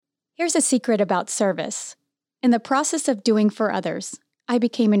Here's a secret about service. In the process of doing for others, I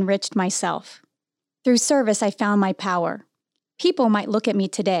became enriched myself. Through service, I found my power. People might look at me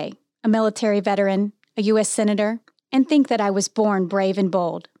today, a military veteran, a U.S. senator, and think that I was born brave and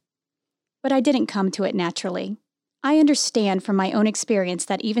bold. But I didn't come to it naturally. I understand from my own experience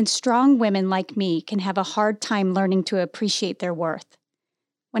that even strong women like me can have a hard time learning to appreciate their worth.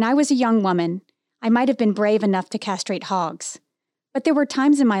 When I was a young woman, I might have been brave enough to castrate hogs. But there were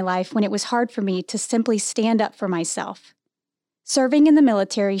times in my life when it was hard for me to simply stand up for myself. Serving in the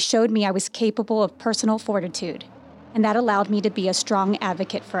military showed me I was capable of personal fortitude, and that allowed me to be a strong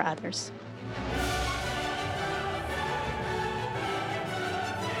advocate for others.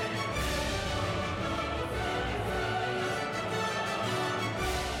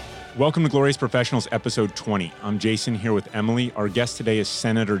 Welcome to Glorious Professionals, episode 20. I'm Jason, here with Emily. Our guest today is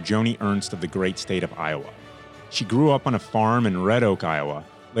Senator Joni Ernst of the great state of Iowa. She grew up on a farm in Red Oak, Iowa,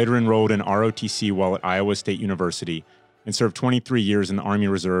 later enrolled in ROTC while at Iowa State University, and served 23 years in the Army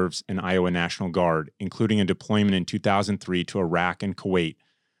Reserves and Iowa National Guard, including a deployment in 2003 to Iraq and Kuwait,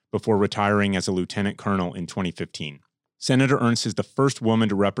 before retiring as a lieutenant colonel in 2015. Senator Ernst is the first woman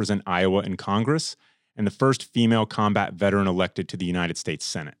to represent Iowa in Congress and the first female combat veteran elected to the United States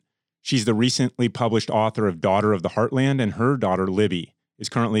Senate. She's the recently published author of Daughter of the Heartland, and her daughter, Libby, is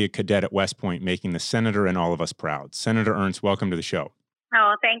currently a cadet at West Point, making the senator and all of us proud. Senator Ernst, welcome to the show.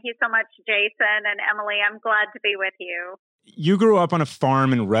 Oh, thank you so much, Jason and Emily. I'm glad to be with you. You grew up on a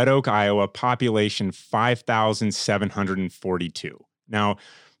farm in Red Oak, Iowa, population 5,742. Now,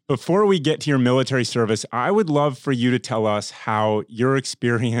 before we get to your military service, I would love for you to tell us how your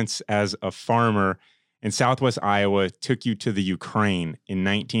experience as a farmer in Southwest Iowa took you to the Ukraine in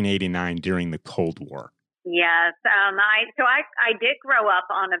 1989 during the Cold War. Yes. I did grow up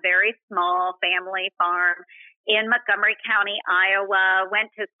on a very small family farm in Montgomery County, Iowa. Went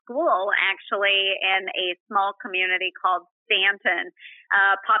to school actually in a small community called Stanton,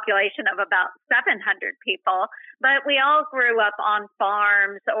 population of about 700 people. But we all grew up on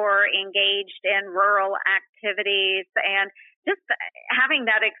farms or engaged in rural activities, and just having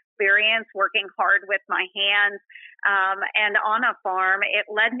that experience working hard with my hands and on a farm, it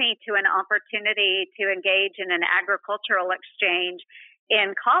led me to an opportunity to engage in an agricultural exchange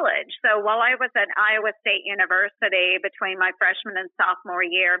in college. So while I was at Iowa State University between my freshman and sophomore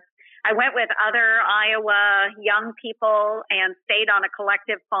year, I went with other Iowa young people and stayed on a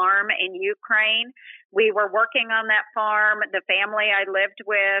collective farm in Ukraine. We were working on that farm. The family I lived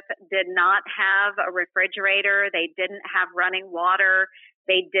with did not have a refrigerator. They didn't have running water.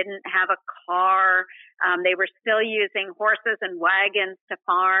 They didn't have a car. They were still using horses and wagons to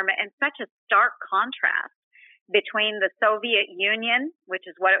farm, and such a stark contrast between the Soviet Union, which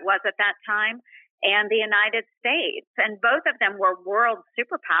is what it was at that time, and the United States. And both of them were world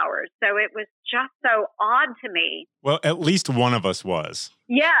superpowers. So it was just so odd to me. Well, at least one of us was.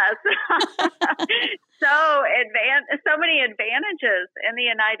 Yes. So many advantages in the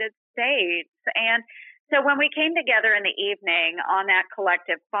United States. And so when we came together in the evening on that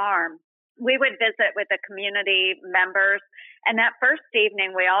collective farm, we would visit with the community members. And that first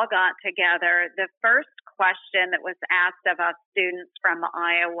evening we all got together. The first question that was asked of us students from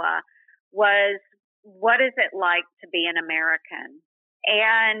Iowa was, what is it like to be an American?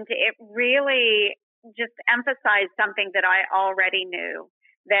 And it really just emphasized something that I already knew,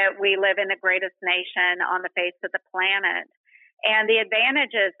 that we live in the greatest nation on the face of the planet. And the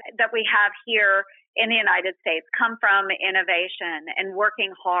advantages that we have here in the United States come from innovation and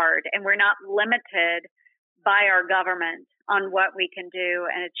working hard. And we're not limited by our government on what we can do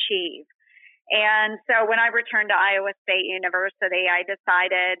and achieve. And so when I returned to Iowa State University, I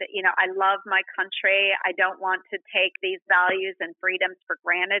decided, I love my country. I don't want to take these values and freedoms for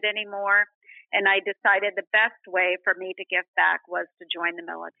granted anymore. And I decided the best way for me to give back was to join the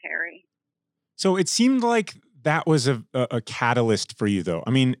military. So it seemed like that was a catalyst for you, though.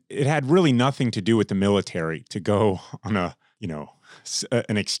 I mean, it had really nothing to do with the military to go on an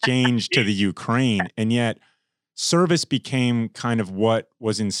exchange to the Ukraine. And yet service became kind of what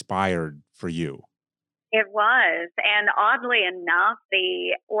was inspired for you. It was. And oddly enough,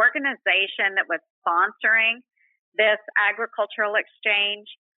 the organization that was sponsoring this agricultural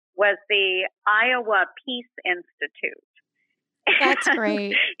exchange was the Iowa Peace Institute. That's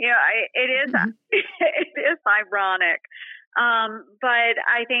great. It is ironic. But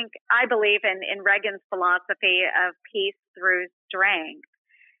I believe in Reagan's philosophy of peace through strength.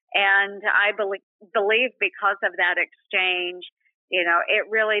 And I believe because of that exchange, it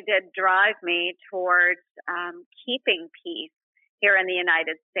really did drive me towards keeping peace here in the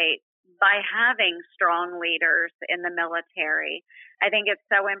United States. by having strong leaders in the military. I think it's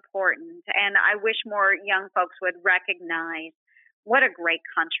so important. And I wish more young folks would recognize what a great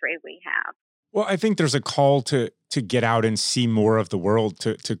country we have. Well, I think there's a call to get out and see more of the world,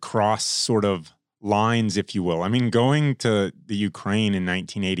 to cross sort of lines, if you will. I mean, going to the Ukraine in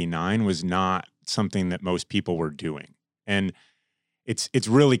 1989 was not something that most people were doing. And it's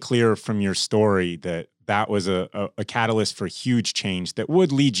really clear from your story that that was a catalyst for huge change that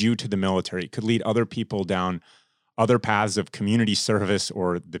would lead you to the military. It could lead other people down other paths of community service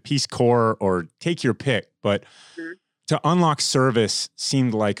or the Peace Corps, or take your pick. But to unlock service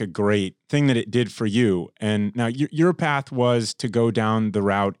seemed like a great thing that it did for you. And now your path was to go down the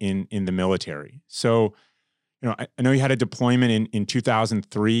route in the military. So, I know you had a deployment in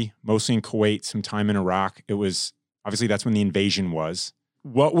 2003, mostly in Kuwait, some time in Iraq. It was, obviously that's when the invasion was.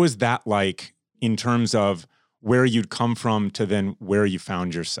 What was that like in terms of where you'd come from to then where you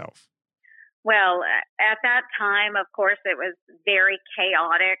found yourself? Well, at that time, of course, it was very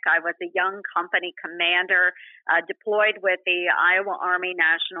chaotic. I was a young company commander deployed with the Iowa Army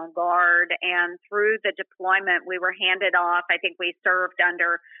National Guard. And through the deployment, we were handed off. I think we served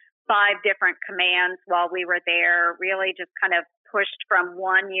under 5 different commands while we were there, really just kind of pushed from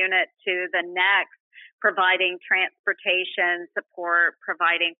one unit to the next, providing transportation support,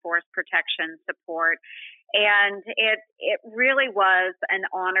 providing force protection support. And it really was an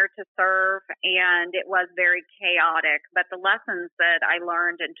honor to serve, and it was very chaotic. But the lessons that I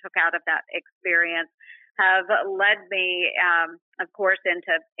learned and took out of that experience have led me, of course,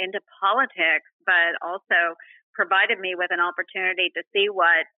 into politics, but also provided me with an opportunity to see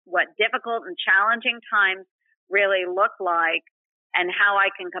what difficult and challenging times really look like, and how I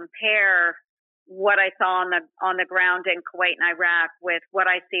can compare what I saw on the ground in Kuwait and Iraq with what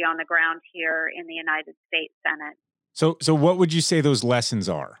I see on the ground here in the United States Senate. So what would you say those lessons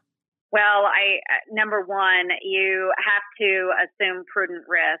are? Well, number one, you have to assume prudent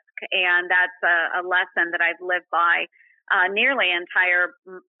risk, and that's a lesson that I've lived by nearly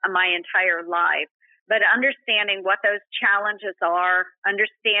my entire life. But understanding what those challenges are,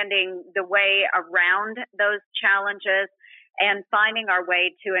 understanding the way around those challenges, and finding our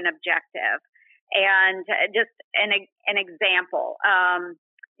way to an objective. And just an example, on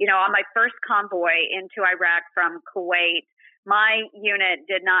my first convoy into Iraq from Kuwait, my unit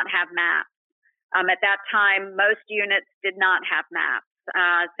did not have maps. At that time, most units did not have maps.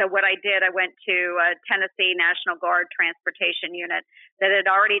 So what I did, I went to a Tennessee National Guard transportation unit that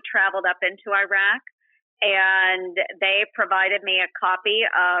had already traveled up into Iraq, and they provided me a copy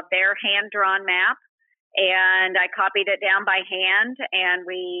of their hand-drawn map. And I copied it down by hand, and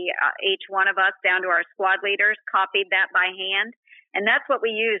we, each one of us down to our squad leaders, copied that by hand. And that's what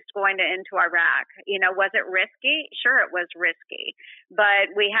we used going into Iraq. Was it risky? Sure, it was risky,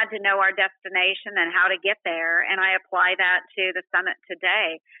 but we had to know our destination and how to get there. And I apply that to the Senate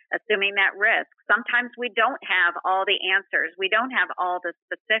today, assuming that risk. Sometimes we don't have all the answers. We don't have all the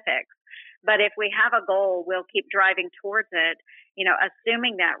specifics, but if we have a goal, we'll keep driving towards it,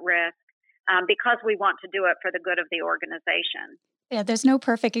 assuming that risk. Because we want to do it for the good of the organization. Yeah, there's no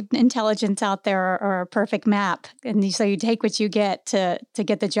perfect intelligence out there or a perfect map. And so you take what you get to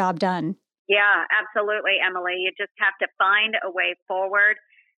get the job done. Yeah, absolutely, Emily. You just have to find a way forward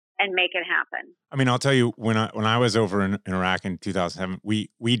and make it happen. I mean, I'll tell you, when I was over in Iraq in 2007,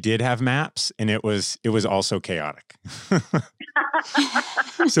 we did have maps, and it was also chaotic.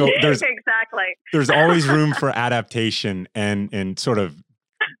 So there's always room for adaptation and sort of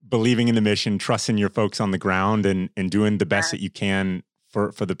believing in the mission, trusting your folks on the ground, and doing the best that you can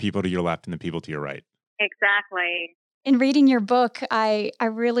for the people to your left and the people to your right. Exactly. In reading your book, I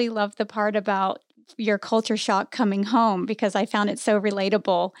really love the part about your culture shock coming home, because I found it so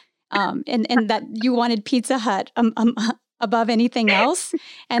relatable, and that you wanted Pizza Hut above anything else.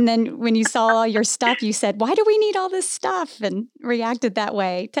 And then when you saw all your stuff, you said, why do we need all this stuff? And reacted that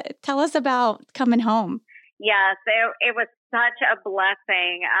way. Tell us about coming home. Yes, it was such a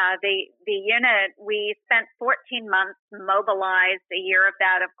blessing. The unit, we spent 14 months mobilized, a year of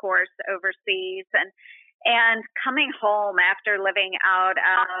that, of course, overseas, and coming home after living out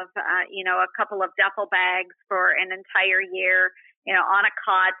of, a couple of duffel bags for an entire year, on a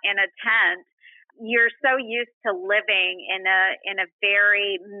cot in a tent. You're so used to living in a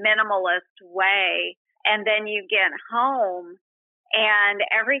very minimalist way, and then you get home, and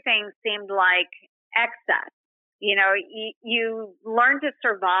everything seemed like excess. You learn to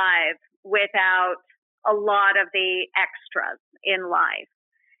survive without a lot of the extras in life.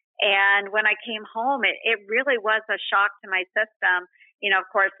 And when I came home, it really was a shock to my system. Of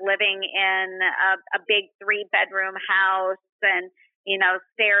course, living in a big 3-bedroom house and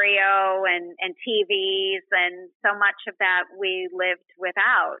stereo and TVs, and so much of that we lived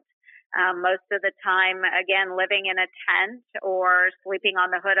without. Most of the time, again, living in a tent or sleeping on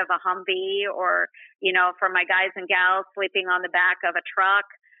the hood of a Humvee, or, for my guys and gals, sleeping on the back of a truck.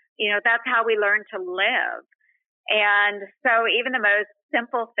 That's how we learned to live. And so even the most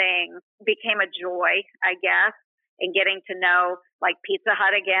simple things became a joy, I guess, in getting to know like Pizza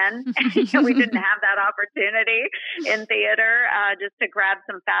Hut again. We didn't have that opportunity in theater, just to grab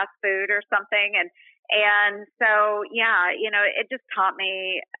some fast food or something. And so, it just taught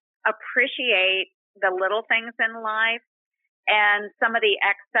me appreciate the little things in life, and some of the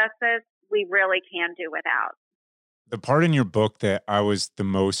excesses we really can do without. The part in your book that I was the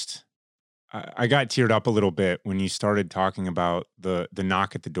most, I got teared up a little bit when you started talking about the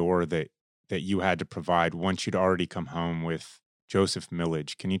knock at the door that you had to provide once you'd already come home with Joseph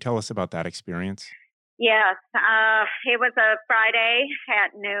Millage. Can you tell us about that experience? Yes. It was a Friday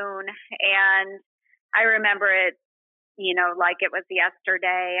at noon, and I remember it, like it was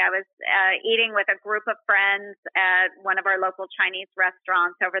yesterday. I was eating with a group of friends at one of our local Chinese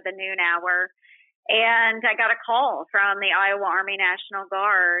restaurants over the noon hour. And I got a call from the Iowa Army National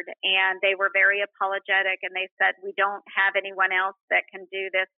Guard, and they were very apologetic. And they said, "We don't have anyone else that can do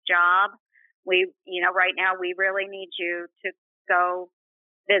this job. Right now we really need you to go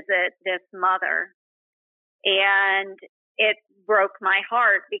visit this mother." And it broke my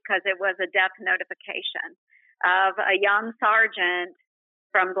heart because it was a death notification of a young sergeant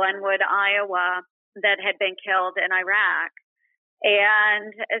from Glenwood, Iowa, that had been killed in Iraq.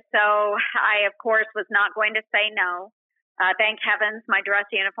 And so I, of course, was not going to say no. Thank heavens my dress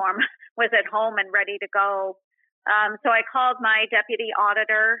uniform was at home and ready to go. So I called my deputy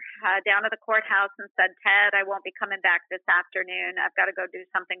auditor down to the courthouse and said, "Ted, I won't be coming back this afternoon. I've got to go do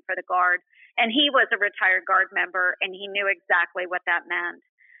something for the Guard." And he was a retired Guard member, and he knew exactly what that meant.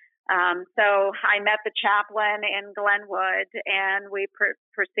 So I met the chaplain in Glenwood, and we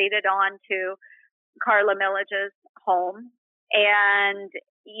proceeded on to Carla Millage's home. And,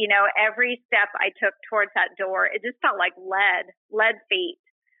 every step I took towards that door, it just felt like lead feet.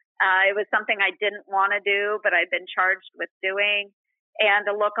 It was something I didn't want to do, but I'd been charged with doing. And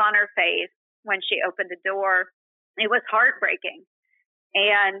the look on her face when she opened the door, it was heartbreaking.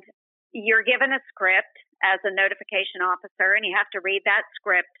 And you're given a script as a notification officer, and you have to read that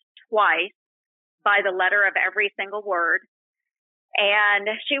script twice by the letter of every single word. And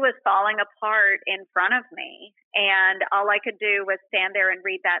she was falling apart in front of me. And all I could do was stand there and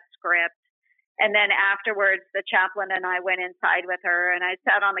read that script. And then afterwards, the chaplain and I went inside with her, and I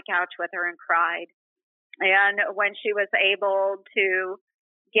sat on the couch with her and cried. And when she was able to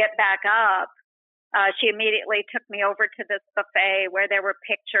get back up, she immediately took me over to this buffet where there were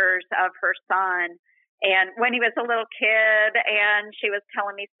pictures of her son. And when he was a little kid, and she was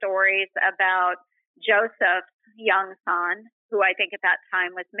telling me stories about Joseph's young son, who I think at that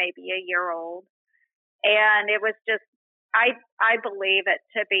time was maybe a year old. And it was just, I believe it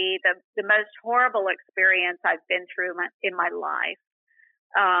to be the most horrible experience I've been through in my life.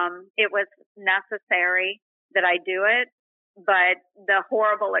 It was necessary that I do it, but the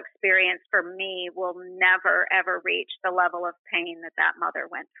horrible experience for me will never, ever reach the level of pain that mother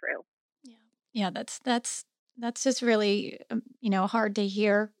went through. Yeah, that's just really, hard to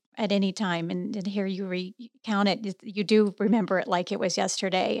hear at any time, and to hear you recount it. You do remember it like it was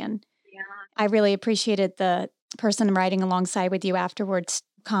yesterday. And yeah. I really appreciated the person riding alongside with you afterwards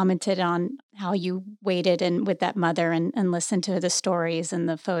commented on how you waited and with that mother and listened to the stories and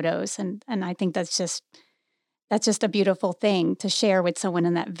the photos. And I think that's just a beautiful thing to share with someone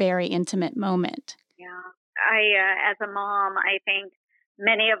in that very intimate moment. Yeah. As a mom, I think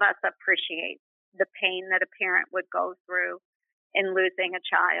many of us appreciate the pain that a parent would go through in losing a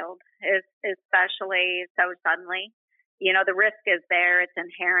child, especially so suddenly. The risk is there, it's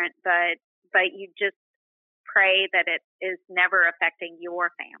inherent, but you just pray that it is never affecting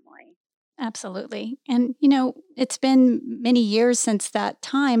your family. Absolutely. And, it's been many years since that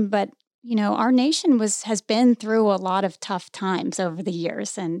time, but, our nation has been through a lot of tough times over the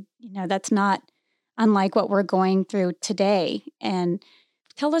years. And, that's not unlike what we're going through today. And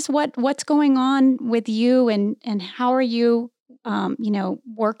tell us what's going on with you and how are you,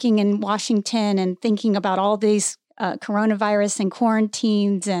 working in Washington and thinking about all these coronavirus and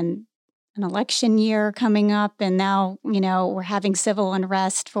quarantines and an election year coming up. And now, we're having civil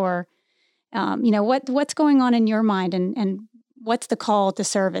unrest for, what's going on in your mind and what's the call to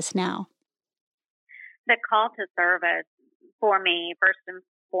service now? The call to service for me, first and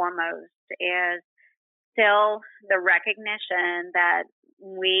foremost, is still the recognition that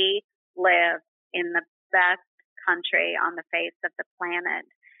we live in the best country on the face of the planet.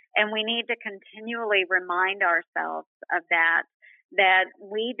 And we need to continually remind ourselves of that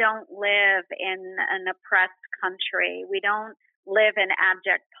we don't live in an oppressed country. We don't live in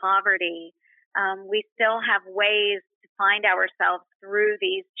abject poverty. We still have ways to find ourselves through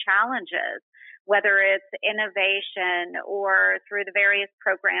these challenges, whether it's innovation or through the various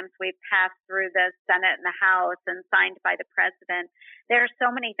programs we've passed through the Senate and the House and signed by the President. There are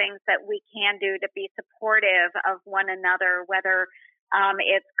so many things that we can do to be supportive of one another, whether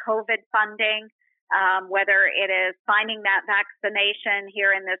it's COVID funding, whether it is finding that vaccination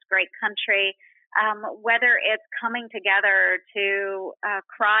here in this great country, whether it's coming together to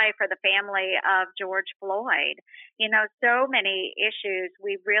cry for the family of George Floyd. So many issues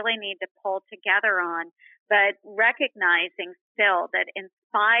we really need to pull together on, but recognizing still that in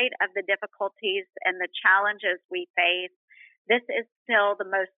spite of the difficulties and the challenges we face, this is still the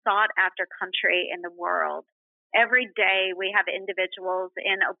most sought after country in the world. Every day we have individuals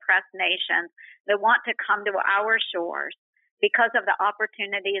in oppressed nations that want to come to our shores because of the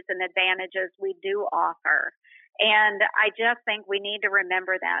opportunities and advantages we do offer. And I just think we need to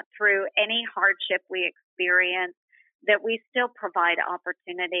remember that through any hardship we experience, that we still provide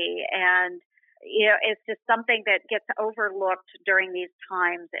opportunity. And, it's just something that gets overlooked during these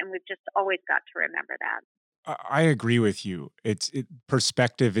times. And we've just always got to remember that. I agree with you.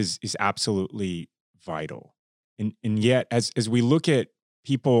 Perspective is absolutely vital. And yet, as we look at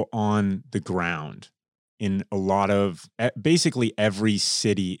people on the ground in a lot of, basically every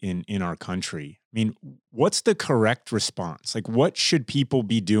city in our country, I mean, what's the correct response? Like, what should people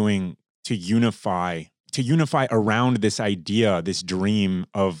be doing to unify around this idea, this dream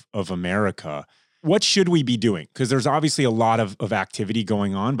of America? What should we be doing? Because there's obviously a lot of activity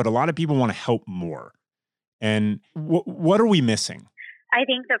going on, but a lot of people want to help more. And what are we missing? I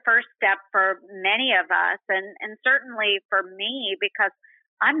think the first step for many of us, and certainly for me, because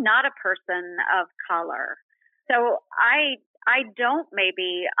I'm not a person of color, so I don't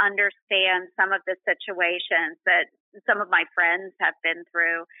maybe understand some of the situations that some of my friends have been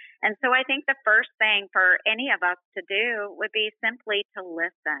through. And so I think the first thing for any of us to do would be simply to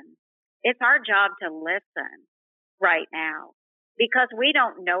listen. It's our job to listen right now because we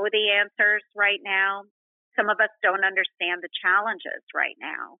don't know the answers right now. Some of us don't understand the challenges right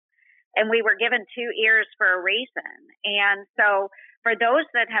now. And we were given 2 ears for a reason. And so for those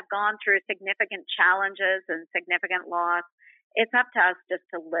that have gone through significant challenges and significant loss, it's up to us just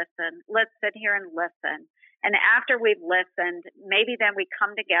to listen. Let's sit here and listen. And after we've listened, maybe then we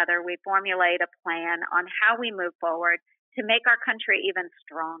come together, we formulate a plan on how we move forward to make our country even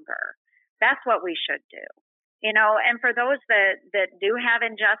stronger. That's what we should do. And for those that do have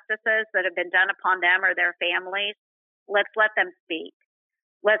injustices that have been done upon them or their families, let's let them speak.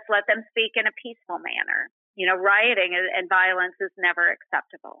 Let's let them speak in a peaceful manner. Rioting and violence is never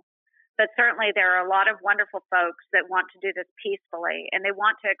acceptable. But certainly there are a lot of wonderful folks that want to do this peacefully and they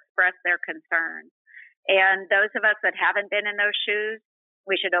want to express their concerns. And those of us that haven't been in those shoes,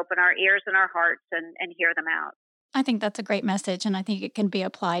 we should open our ears and our hearts and hear them out. I think that's a great message, and I think it can be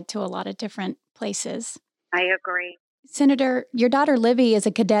applied to a lot of different places. I agree. Senator, your daughter Livy is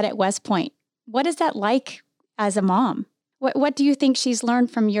a cadet at West Point. What is that like as a mom? What do you think she's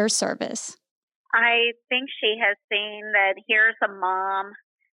learned from your service? I think she has seen that here's a mom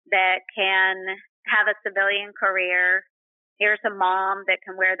that can have a civilian career. Here's a mom that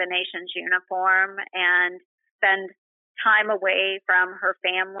can wear the nation's uniform and spend time away from her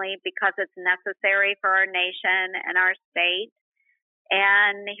family because it's necessary for our nation and our state.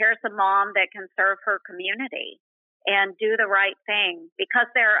 And here's a mom that can serve her community and do the right thing because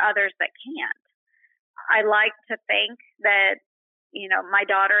there are others that can't. I like to think that, my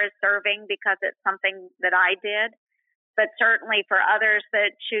daughter is serving because it's something that I did, but certainly for others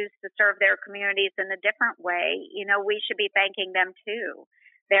that choose to serve their communities in a different way, we should be thanking them too.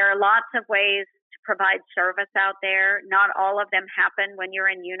 There are lots of ways to provide service out there. Not all of them happen when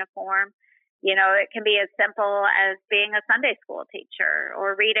you're in uniform. It can be as simple as being a Sunday school teacher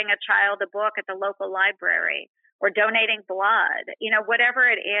or reading a child a book at the local library or donating blood. Whatever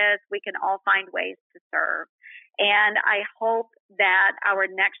it is, we can all find ways to serve. And I hope that our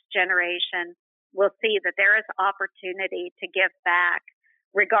next generation will see that there is opportunity to give back,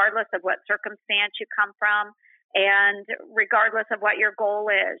 regardless of what circumstance you come from and regardless of what your goal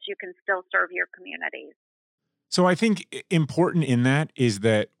is, you can still serve your communities. So I think important in that is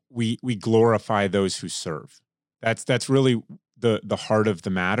that we glorify those who serve. That's really the heart of the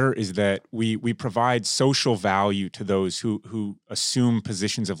matter, is that we provide social value to those who assume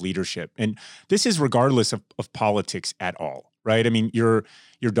positions of leadership. And this is regardless of politics at all, right? I mean, your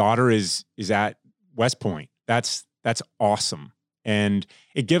daughter is at West Point. That's awesome. And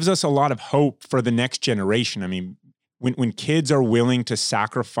it gives us a lot of hope for the next generation. I mean, when kids are willing to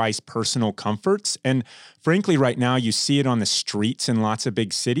sacrifice personal comforts, and frankly, right now you see it on the streets in lots of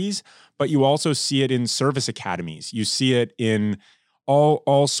big cities, but you also see it in service academies. You see it in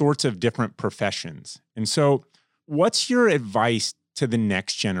all sorts of different professions. And so what's your advice to the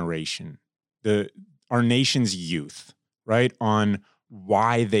next generation, our nation's youth, right, on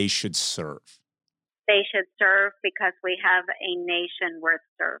why they should serve? They should serve because we have a nation worth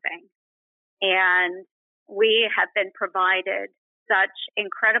serving. And we have been provided such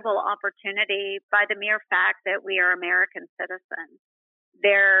incredible opportunity by the mere fact that we are American citizens.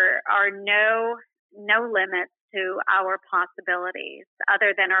 There are no limits to our possibilities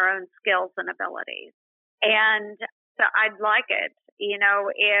other than our own skills and abilities. And so I'd like it,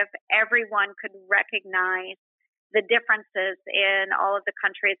 if everyone could recognize the differences in all of the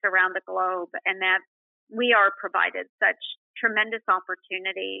countries around the globe, and that we are provided such tremendous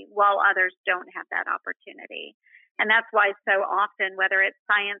opportunity while others don't have that opportunity. And that's why so often, whether it's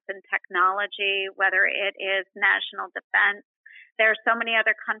science and technology, whether it is national defense, there are so many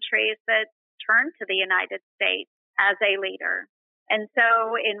other countries that turn to the United States as a leader. And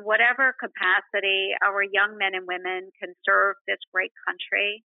so in whatever capacity our young men and women can serve this great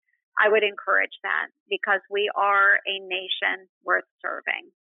country, I would encourage that because we are a nation worth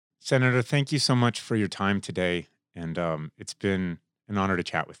serving. Senator, thank you so much for your time today. And it's been an honor to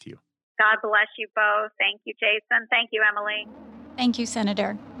chat with you. God bless you both. Thank you, Jason. Thank you, Emily. Thank you,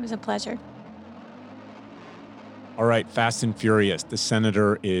 Senator. It was a pleasure. All right, Fast and Furious. The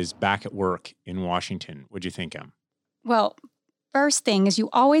senator is back at work in Washington. What'd you think, Em? Well, first thing is you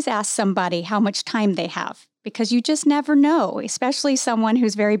always ask somebody how much time they have because you just never know, especially someone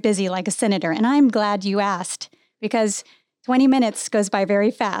who's very busy like a senator. And I'm glad you asked because 20 minutes goes by very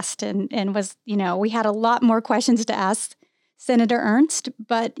fast and was, we had a lot more questions to ask Senator Ernst,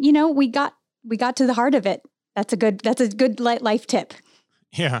 but, we got to the heart of it. That's a good life tip.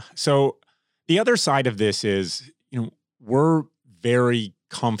 Yeah. So the other side of this is, we're very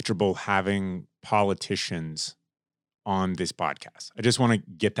comfortable having politicians on this podcast. I just want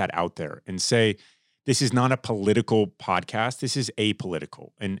to get that out there and say, this is not a political podcast. This is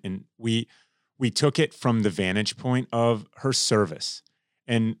apolitical. And we took it from the vantage point of her service.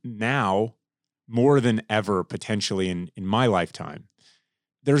 And now, more than ever, potentially in my lifetime,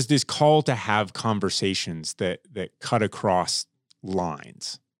 there's this call to have conversations that cut across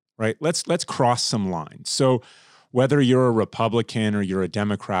lines, right? Let's cross some lines. So whether you're a Republican or you're a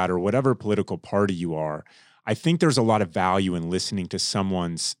Democrat or whatever political party you are, I think there's a lot of value in listening to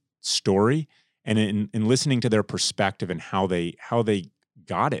someone's story and in listening to their perspective and how they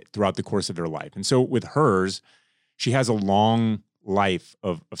got it throughout the course of their life. And so with hers, she has a long life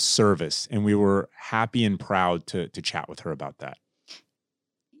of service, and we were happy and proud to chat with her about that.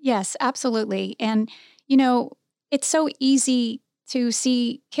 Yes, absolutely. And, it's so easy to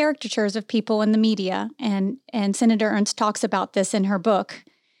see caricatures of people in the media, and Senator Ernst talks about this in her book.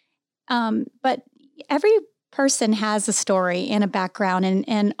 But every person has a story and a background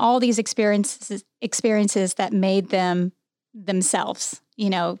and all these experiences that made them themselves,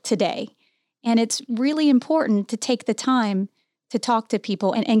 today. And it's really important to take the time to talk to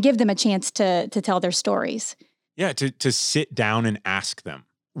people and give them a chance to tell their stories. Yeah, to sit down and ask them,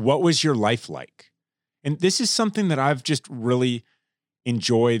 what was your life like? And this is something that I've just really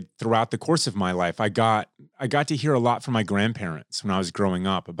enjoyed throughout the course of my life. I got to hear a lot from my grandparents when I was growing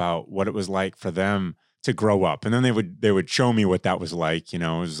up about what it was like for them to grow up. And then they would show me what that was like. It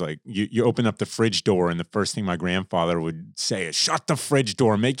was like you open up the fridge door and the first thing my grandfather would say is, shut the fridge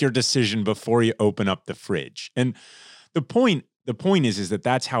door, make your decision before you open up the fridge. And the point is that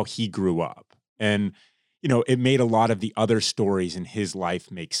that's how he grew up. And, it made a lot of the other stories in his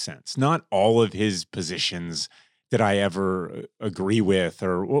life make sense. Not all of his positions did I ever agree with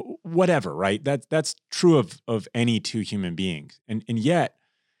or whatever, right? That's true of any two human beings. And yet,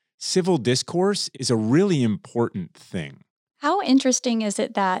 civil discourse is a really important thing. How interesting is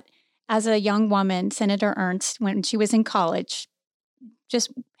it that as a young woman, Senator Ernst, when she was in college,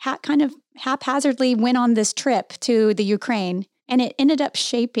 just kind of haphazardly went on this trip to the Ukraine, and it ended up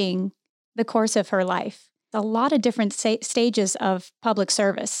shaping the course of her life. A lot of different stages of public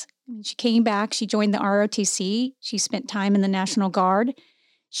service. She came back, she joined the ROTC, she spent time in the National Guard,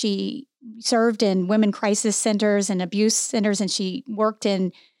 she served in women crisis centers and abuse centers, and she worked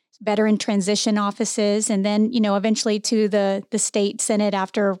in veteran transition offices, and then, eventually to the state Senate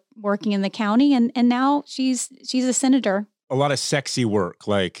after working in the county, and now she's a senator. A lot of sexy work,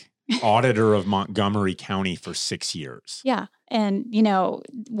 like auditor of Montgomery County for 6 years. Yeah, and,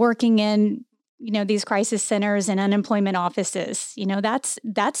 working in these crisis centers and unemployment offices. That's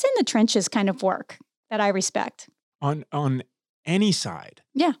in the trenches kind of work that I respect. On any side.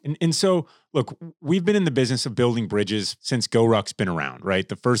 Yeah. And so, look, we've been in the business of building bridges since GoRuck's been around, right?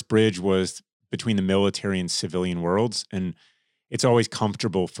 The first bridge was between the military and civilian worlds. And it's always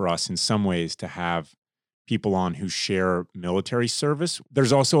comfortable for us in some ways to have people on who share military service.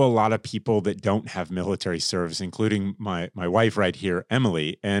 There's also a lot of people that don't have military service, including my wife right here,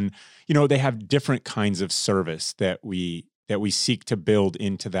 Emily. And, they have different kinds of service that we seek to build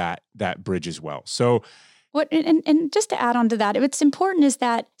into that bridge as well. So and just to add on to that, what's important is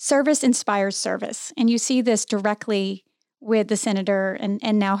that service inspires service. And you see this directly with the senator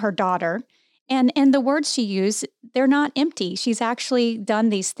and now her daughter. And the words she used, they're not empty. She's actually done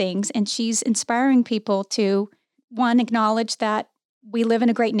these things, and she's inspiring people to, one, acknowledge that we live in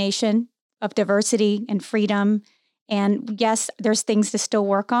a great nation of diversity and freedom. And yes, there's things to still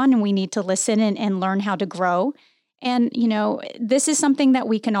work on, and we need to listen and learn how to grow. And, this is something that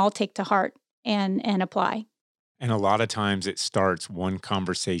we can all take to heart and apply. And a lot of times it starts one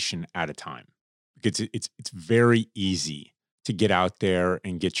conversation at a time, because it's very easy to get out there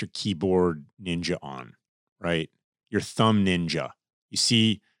and get your keyboard ninja on, right? Your thumb ninja. You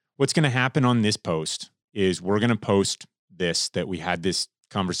see, what's going to happen on this post is we're going to post that we had this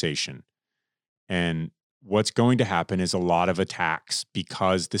conversation. And what's going to happen is a lot of attacks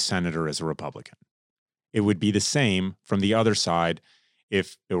because the senator is a Republican. It would be the same from the other side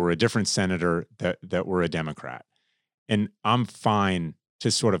if it were a different senator that were a Democrat. And I'm fine to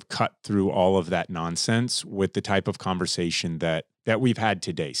sort of cut through all of that nonsense with the type of conversation that we've had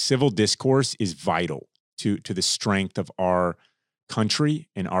today. Civil discourse is vital to the strength of our country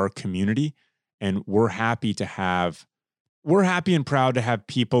and our community. And we're happy and proud to have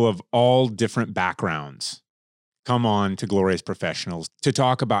people of all different backgrounds come on to Glorious Professionals to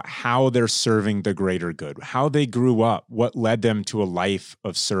talk about how they're serving the greater good, how they grew up, what led them to a life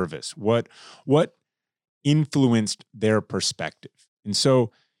of service, what influenced their perspective. And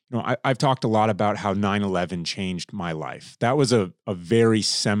so, I've talked a lot about how 9/11 changed my life. That was a very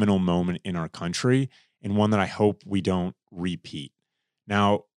seminal moment in our country, and one that I hope we don't repeat.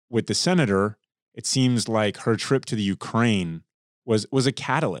 Now, with the senator, it seems like her trip to the Ukraine was a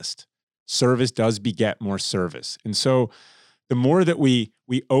catalyst. Service does beget more service. And so the more that we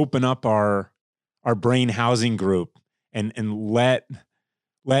open up our brain housing group and let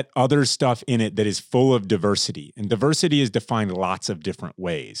other stuff in it that is full of diversity. And diversity is defined lots of different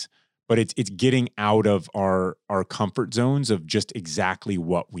ways, but it's getting out of our comfort zones of just exactly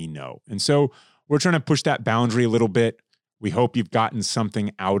what we know. And so we're trying to push that boundary a little bit. We hope you've gotten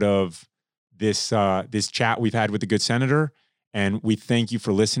something out of this chat we've had with the good senator, and we thank you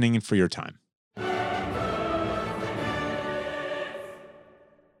for listening and for your time.